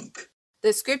might drink.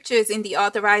 The scriptures in the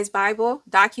Authorized Bible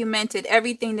documented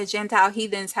everything the Gentile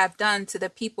heathens have done to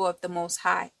the people of the Most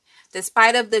High.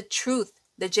 Despite of the truth,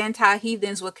 the Gentile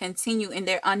heathens will continue in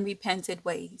their unrepented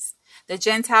ways. The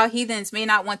Gentile heathens may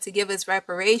not want to give us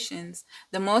reparations.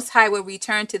 The Most High will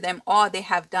return to them all they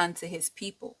have done to his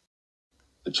people.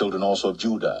 The children also of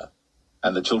Judah,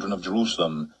 and the children of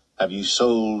Jerusalem, have ye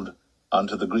sold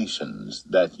unto the Grecians,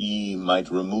 that ye might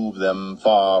remove them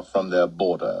far from their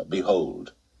border.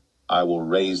 Behold, I will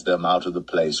raise them out of the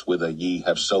place whither ye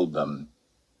have sold them,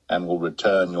 and will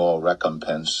return your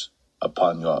recompense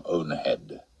upon your own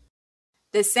head.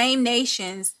 The same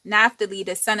nations Naphtali,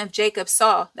 the son of Jacob,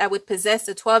 saw that would possess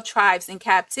the 12 tribes in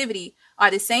captivity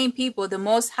are the same people the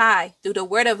Most High, through the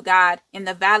word of God, in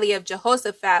the valley of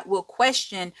Jehoshaphat, will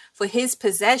question for his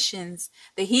possessions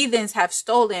the heathens have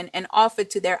stolen and offered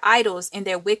to their idols in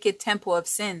their wicked temple of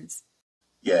sins.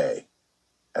 Yea,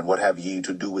 and what have ye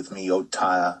to do with me, O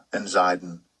Tyre and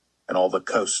Zidon, and all the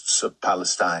coasts of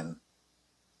Palestine?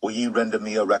 Will ye render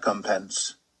me a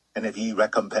recompense? And if ye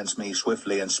recompense me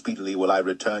swiftly and speedily, will I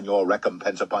return your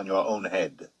recompense upon your own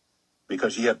head.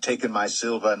 Because ye have taken my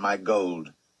silver and my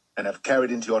gold, and have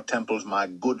carried into your temples my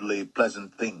goodly,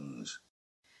 pleasant things.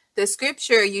 The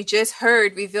scripture you just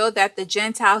heard revealed that the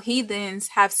Gentile heathens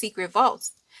have secret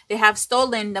vaults. They have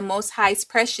stolen the Most High's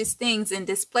precious things and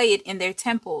display it in their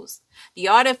temples. The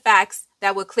artifacts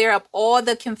that will clear up all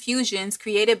the confusions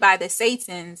created by the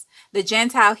Satans, the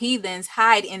Gentile heathens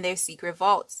hide in their secret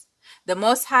vaults. The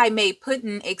Most High made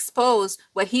Putin expose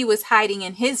what he was hiding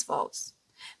in his vaults.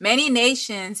 Many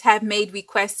nations have made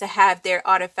requests to have their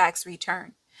artifacts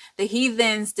returned. The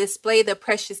heathens display the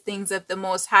precious things of the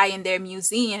Most High in their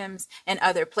museums and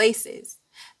other places.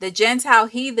 The Gentile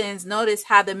heathens notice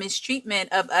how the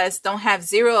mistreatment of us don't have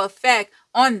zero effect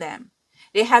on them.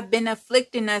 They have been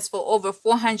afflicting us for over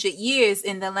 400 years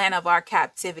in the land of our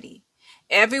captivity.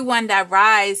 Everyone that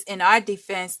rise in our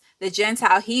defense, the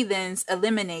Gentile heathens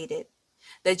eliminated.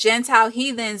 The Gentile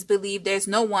heathens believe there's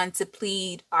no one to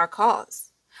plead our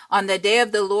cause. On the day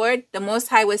of the Lord, the Most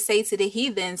High will say to the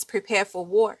heathens, prepare for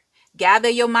war. Gather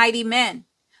your mighty men.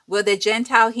 Will the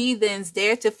Gentile heathens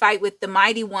dare to fight with the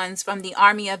mighty ones from the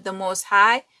army of the Most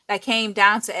High that came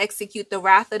down to execute the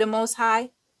wrath of the Most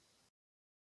High?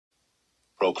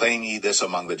 Proclaim ye this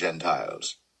among the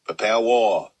Gentiles. Prepare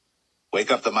war.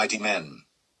 Wake up the mighty men.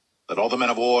 Let all the men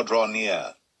of war draw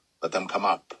near. Let them come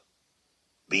up.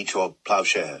 Beat your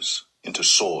plowshares into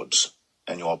swords,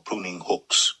 and your pruning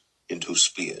hooks into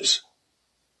spears.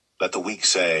 Let the weak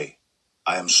say,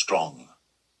 I am strong.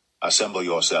 Assemble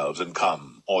yourselves and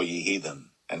come, all ye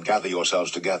heathen, and gather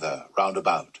yourselves together round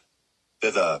about.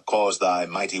 Thither cause thy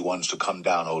mighty ones to come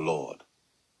down, O Lord.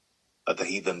 Let the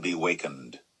heathen be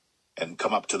wakened, and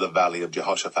come up to the valley of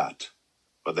Jehoshaphat,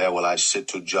 for there will I sit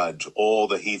to judge all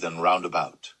the heathen round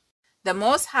about. The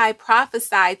Most High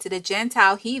prophesied to the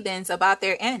Gentile heathens about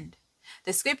their end.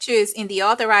 The scriptures in the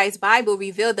Authorized Bible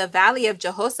reveal the valley of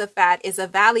Jehoshaphat is a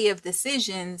valley of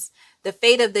decisions. The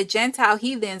fate of the Gentile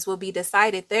heathens will be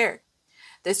decided there.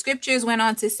 The scriptures went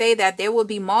on to say that there will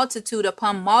be multitude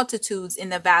upon multitudes in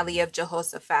the valley of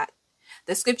Jehoshaphat.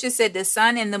 The scripture said the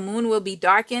sun and the moon will be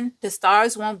darkened, the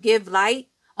stars won't give light.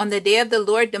 On the day of the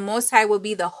Lord, the Most High will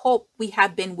be the hope we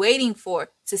have been waiting for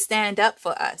to stand up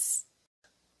for us.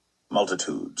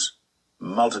 Multitudes,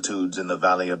 multitudes in the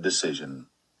valley of decision.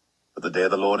 But the day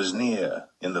of the Lord is near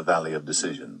in the valley of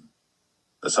decision.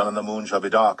 The sun and the moon shall be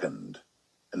darkened,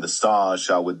 and the stars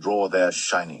shall withdraw their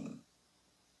shining.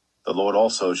 The Lord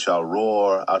also shall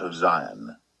roar out of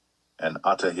Zion, and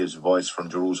utter his voice from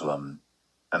Jerusalem,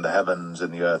 and the heavens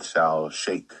and the earth shall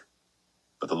shake.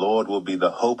 But the Lord will be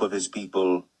the hope of his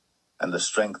people, and the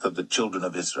strength of the children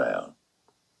of Israel.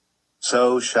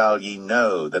 So shall ye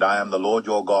know that I am the Lord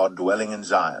your God, dwelling in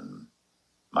Zion,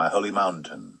 my holy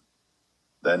mountain.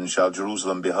 Then shall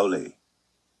Jerusalem be holy,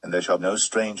 and there shall no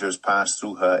strangers pass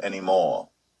through her any more.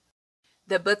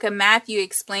 The book of Matthew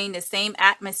explained the same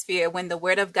atmosphere when the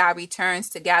word of God returns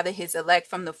to gather his elect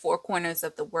from the four corners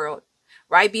of the world.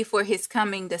 Right before his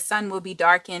coming, the sun will be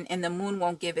darkened and the moon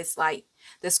won't give its light.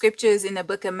 The scriptures in the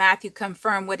book of Matthew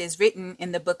confirm what is written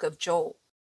in the book of Joel.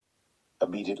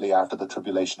 Immediately after the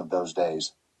tribulation of those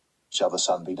days shall the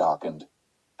sun be darkened,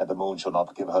 and the moon shall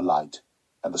not give her light,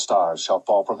 and the stars shall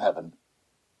fall from heaven,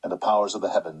 and the powers of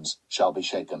the heavens shall be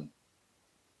shaken.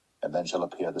 And then shall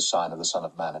appear the sign of the Son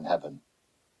of Man in heaven.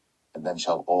 And then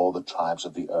shall all the tribes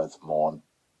of the earth mourn,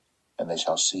 and they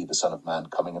shall see the Son of Man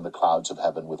coming in the clouds of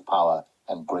heaven with power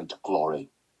and great glory.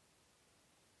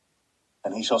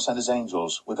 And he shall send his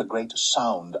angels with a great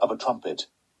sound of a trumpet,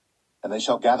 and they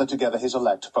shall gather together his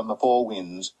elect from the four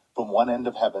winds, from one end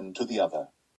of heaven to the other.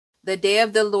 The day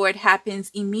of the Lord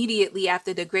happens immediately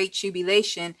after the great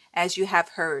tribulation, as you have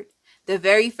heard. The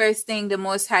very first thing the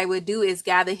Most High would do is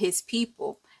gather his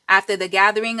people. After the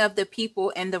gathering of the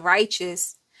people and the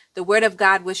righteous, the word of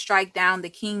God will strike down the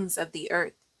kings of the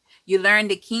earth. You learn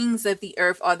the kings of the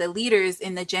earth are the leaders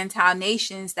in the Gentile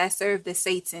nations that serve the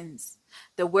Satans.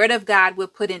 The word of God will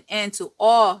put an end to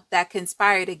all that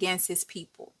conspired against his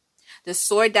people. The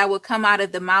sword that will come out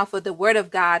of the mouth of the word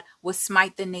of God will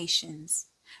smite the nations.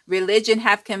 Religion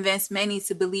have convinced many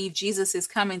to believe Jesus is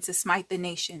coming to smite the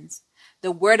nations.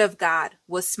 The word of God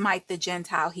will smite the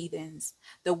Gentile heathens.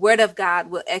 The word of God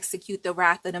will execute the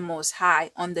wrath of the Most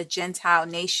High on the Gentile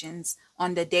nations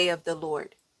on the day of the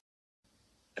Lord.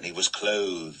 And he was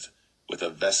clothed with a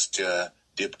vesture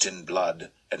dipped in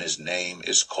blood, and his name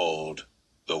is called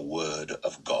the Word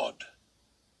of God.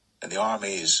 And the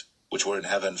armies which were in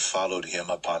heaven followed him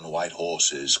upon white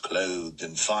horses, clothed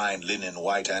in fine linen,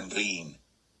 white and clean.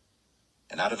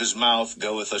 And out of his mouth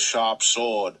goeth a sharp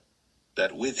sword,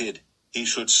 that with it he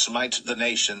should smite the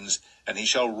nations, and he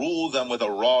shall rule them with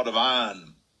a rod of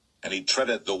iron. And he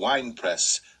treadeth the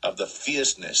winepress of the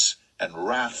fierceness and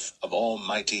wrath of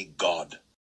Almighty God.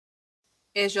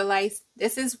 Israelites,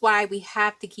 this is why we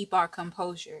have to keep our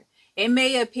composure. It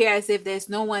may appear as if there's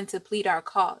no one to plead our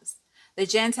cause. The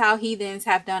Gentile heathens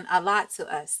have done a lot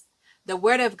to us. The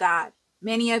word of God,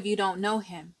 many of you don't know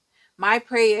him. My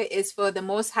prayer is for the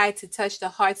Most High to touch the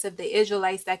hearts of the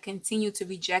Israelites that continue to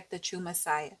reject the true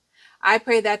Messiah. I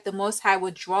pray that the Most High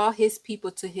would draw his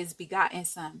people to his begotten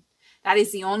Son. That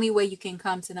is the only way you can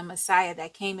come to the Messiah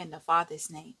that came in the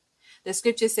Father's name. The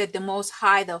scripture said the Most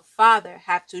High, the Father,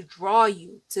 have to draw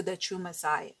you to the true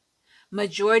Messiah.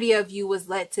 Majority of you was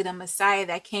led to the Messiah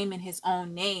that came in his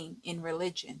own name in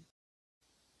religion.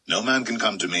 No man can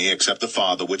come to me except the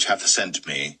Father which hath sent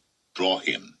me draw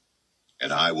him,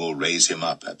 and I will raise him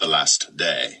up at the last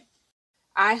day.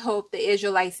 I hope the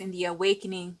Israelites in the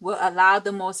awakening will allow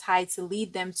the Most High to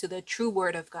lead them to the true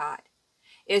word of God.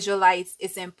 Israelites,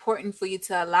 it's important for you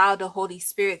to allow the Holy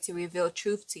Spirit to reveal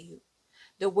truth to you.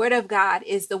 The word of God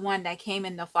is the one that came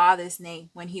in the Father's name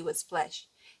when he was flesh.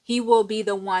 He will be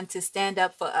the one to stand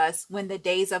up for us when the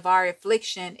days of our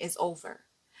affliction is over.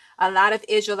 A lot of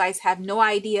Israelites have no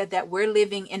idea that we're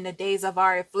living in the days of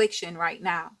our affliction right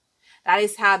now. That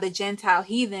is how the Gentile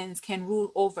heathens can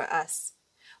rule over us.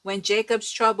 When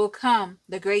Jacob's trouble come,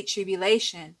 the great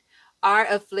tribulation, our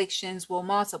afflictions will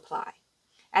multiply.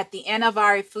 At the end of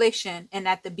our affliction and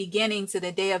at the beginning to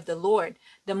the day of the Lord,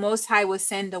 the Most High will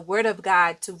send the word of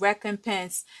God to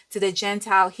recompense to the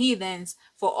Gentile heathens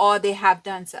for all they have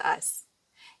done to us.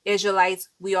 Israelites,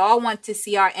 we all want to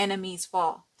see our enemies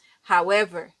fall.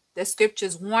 However, the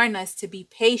scriptures warn us to be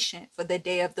patient for the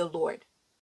day of the Lord.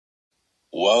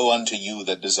 Woe unto you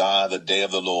that desire the day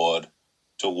of the Lord!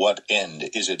 To what end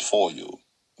is it for you?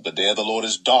 The day of the Lord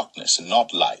is darkness and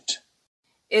not light.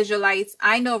 Israelites,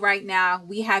 I know right now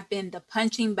we have been the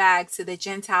punching bag to the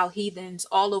Gentile heathens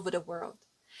all over the world.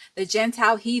 The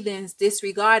Gentile heathens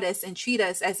disregard us and treat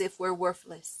us as if we're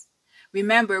worthless.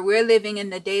 Remember, we're living in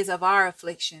the days of our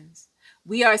afflictions.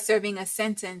 We are serving a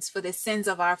sentence for the sins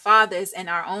of our fathers and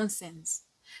our own sins.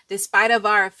 Despite of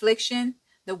our affliction,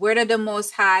 the word of the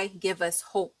Most High give us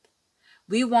hope.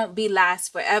 We won't be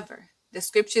last forever. The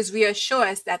scriptures reassure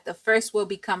us that the first will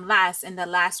become last and the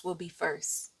last will be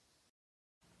first.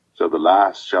 So the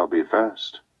last shall be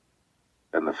first,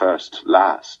 and the first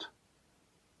last.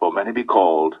 For many be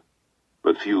called,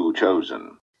 but few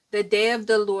chosen. The day of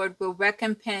the Lord will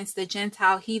recompense the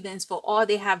Gentile heathens for all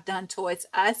they have done towards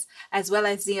us, as well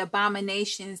as the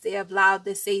abominations they have allowed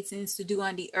the Satans to do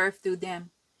on the earth through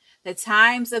them. The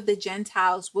times of the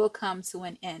Gentiles will come to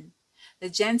an end. The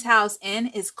Gentiles'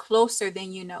 end is closer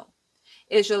than you know.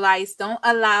 Israelites, don't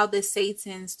allow the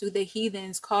Satans through the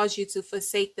heathens cause you to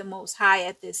forsake the Most High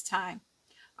at this time.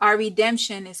 Our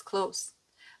redemption is close.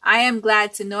 I am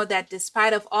glad to know that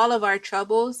despite of all of our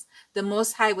troubles, the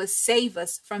Most High will save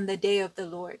us from the day of the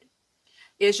Lord.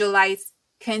 Israelites,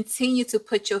 continue to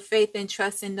put your faith and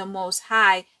trust in the Most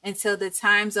High until the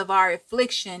times of our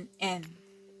affliction end.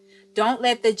 Don't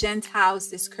let the Gentiles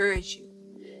discourage you.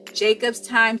 Jacob's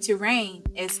time to reign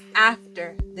is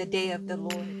after the day of the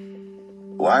Lord.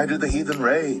 Why do the heathen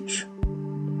rage,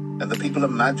 and the people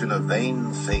imagine a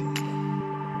vain thing?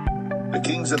 The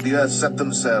kings of the earth set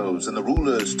themselves, and the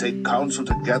rulers take counsel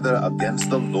together against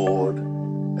the Lord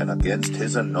and against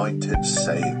his anointed,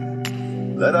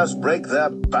 saying, Let us break their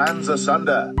bands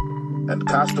asunder, and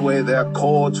cast away their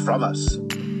cords from us.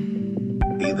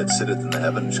 He that sitteth in the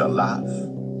heavens shall laugh.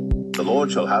 The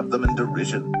Lord shall have them in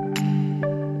derision.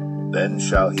 Then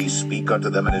shall he speak unto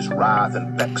them in his wrath,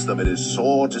 and vex them in his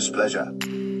sore displeasure.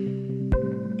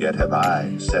 Yet have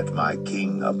I set my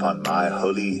king upon my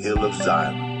holy hill of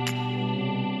Zion.